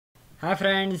Hi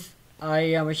friends, I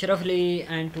am Ashraf Ali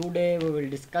and today we will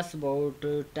discuss about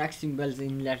text symbols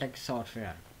in LaTeX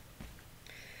software.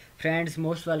 Friends,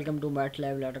 most welcome to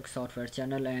MATLAB LaTeX software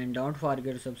channel and don't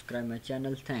forget to subscribe my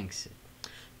channel. Thanks.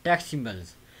 Text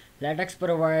symbols. LaTeX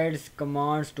provides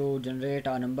commands to generate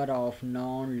a number of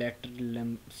non-letter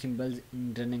symbols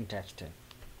in running text.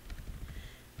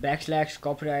 Backslash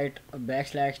copyright,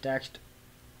 backslash text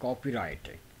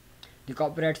copyright. The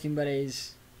copyright symbol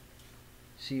is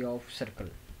C of circle.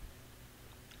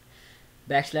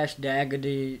 Backslash dag,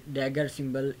 the dagger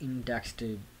symbol in text.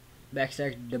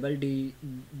 Backslash double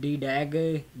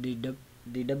ddag, the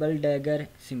double dagger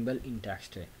symbol in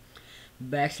text.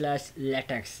 Backslash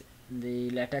LaTeX, the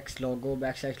LaTeX logo.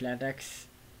 Backslash LaTeXe,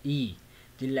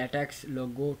 the LaTeX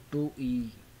logo.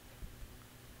 2e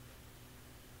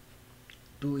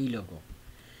logo.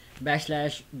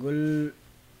 Backslash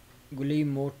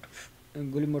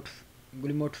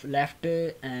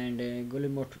guillemotleft and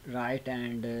guillemotright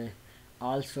and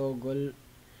also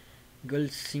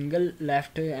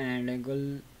guilsinglleft and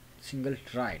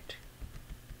guilsinglright.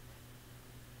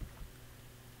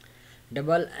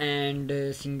 Double and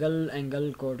single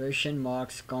angle quotation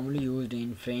marks commonly used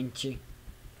in French.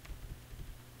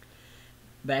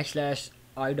 Backslash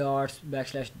I dots,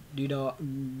 backslash d dot,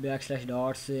 backslash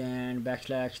dots and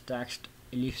backslash text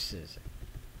ellipses.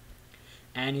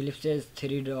 An ellipse is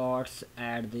 3 dots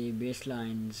at the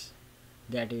baselines,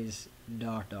 that is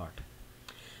dot dot.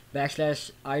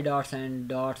 Backslash I dots and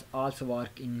dots also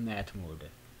work in math mode.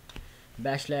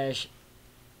 Backslash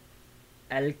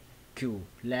LQ,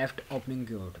 left opening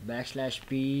quote. Backslash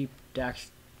P,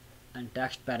 text and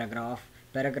text paragraph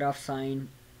sign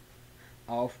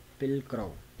of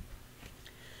pilcrow.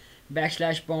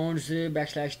 Backslash pounds,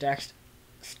 backslash text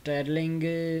sterling,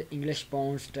 English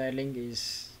pound sterling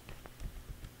is.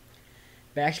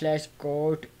 Backslash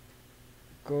quote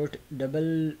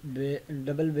double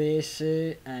base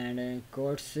and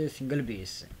quotes single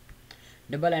base.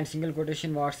 Double and single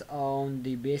quotation marks on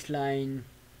the baseline.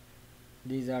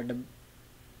 These are double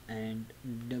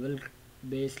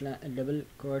baseline, double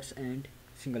quotes and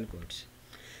single quotes.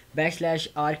 Backslash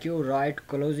RQ, right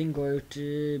closing quote.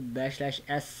 Backslash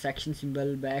S, section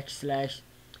symbol. Backslash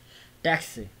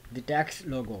text, the text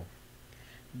logo.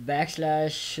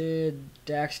 Backslash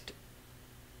text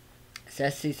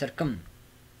ASCII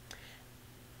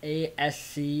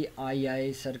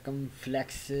ASCII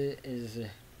circumflex is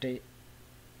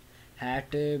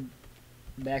hat.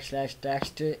 Backslash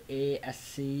text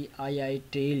ASCII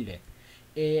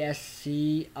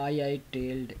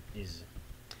tailed is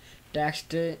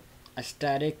text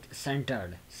asterisk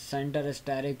centered asterisk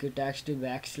text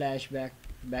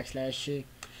backslash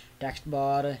text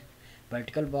bar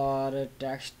vertical bar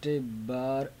text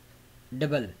bar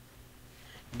double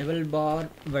bar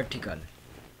vertical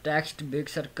text big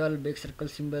circle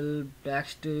symbol.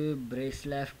 Text brace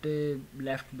left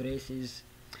brace is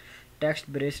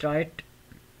text brace right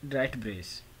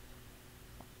brace.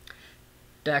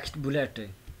 Text bullet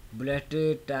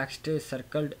text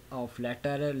circled of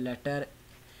letter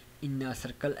in a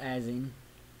circle as in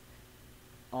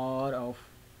or of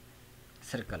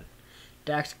circle.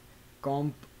 Text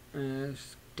comp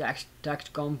text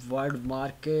comp word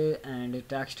mark and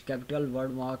text capital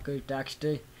word mark. Text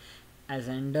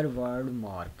ascender word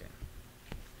mark.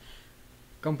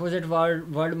 Composite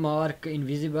word mark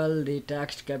invisible. The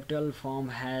text capital form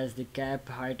has the cap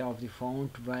height of the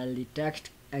font, while the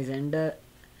text ascender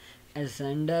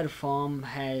form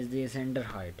has the ascender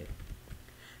height.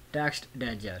 Text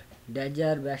dagger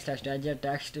backslash dagger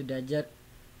text dagger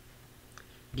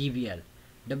dbl.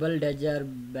 Double dagger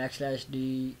backslash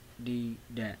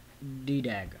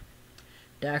ddag.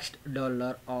 Text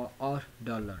dollar or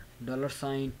dollar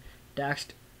sign.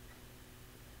 Text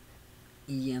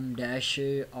em dash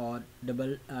or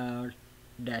double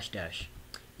dash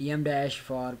em dash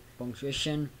for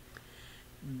punctuation.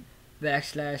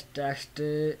 Backslash text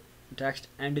and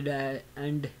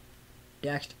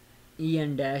text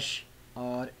en dash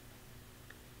or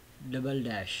double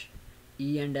dash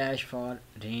en dash for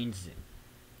range.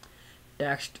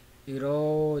 Text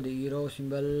arrow, the arrow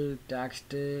symbol.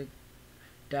 Text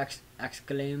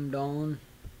exclaim down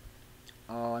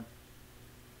or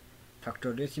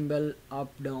factorial symbol,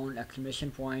 up down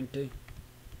exclamation point.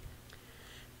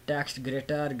 Text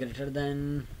greater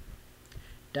than.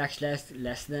 Text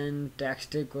less than.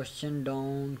 Text question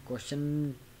down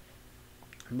question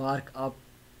mark up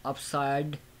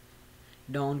upside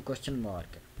down question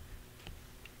mark.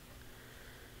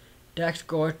 Text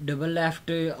quote double left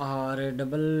or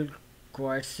double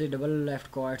quotes, double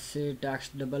left quotes.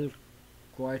 Text double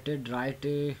quoted right,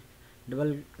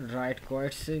 double right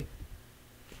quotes.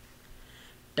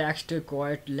 text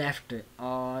quite left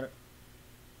or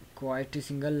quite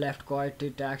single left, quite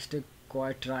text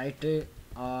quite right,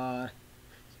 or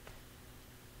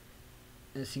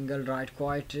single right,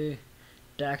 quite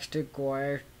text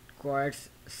quite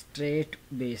straight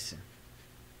base,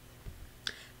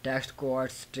 text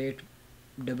quite straight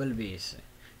double base,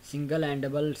 single and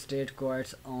double straight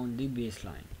quotes on the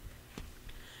baseline.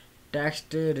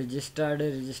 Text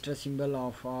register symbol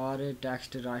of R,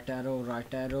 text right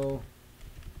arrow,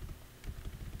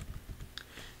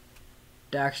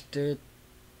 text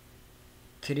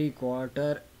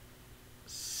 3/4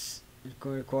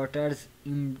 quarters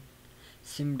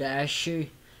sim dash,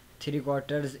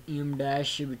 3/4 em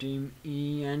dash between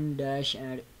en dash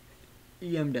and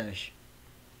em dash.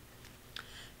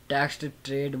 Text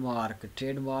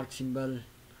trademark symbol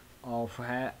of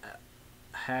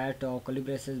hat or curly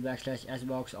braces backslash s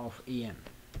box of em,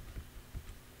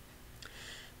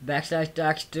 backslash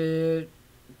text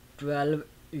 12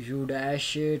 u dash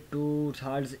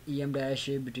 2/3 em dash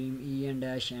between en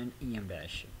dash and em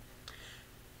dash,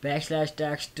 backslash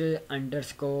text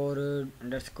underscore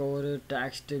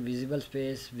text visible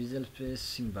space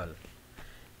symbol.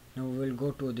 Now we will go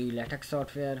to the LaTeX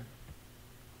software.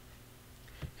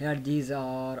 Here these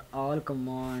are all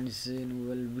commands in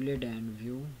bullet and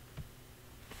view.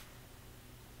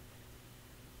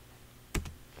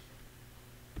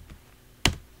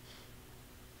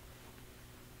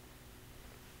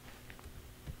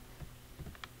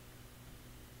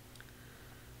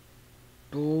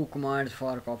 Two commands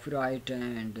for copyright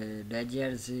and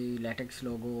daggers, LaTeX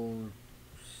logo,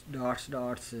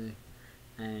 dots,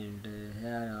 and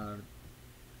here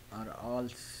are all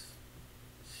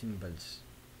symbols.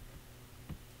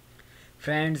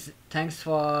 Friends, thanks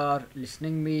for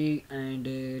listening me, and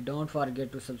don't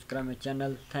forget to subscribe my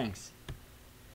channel. Thanks.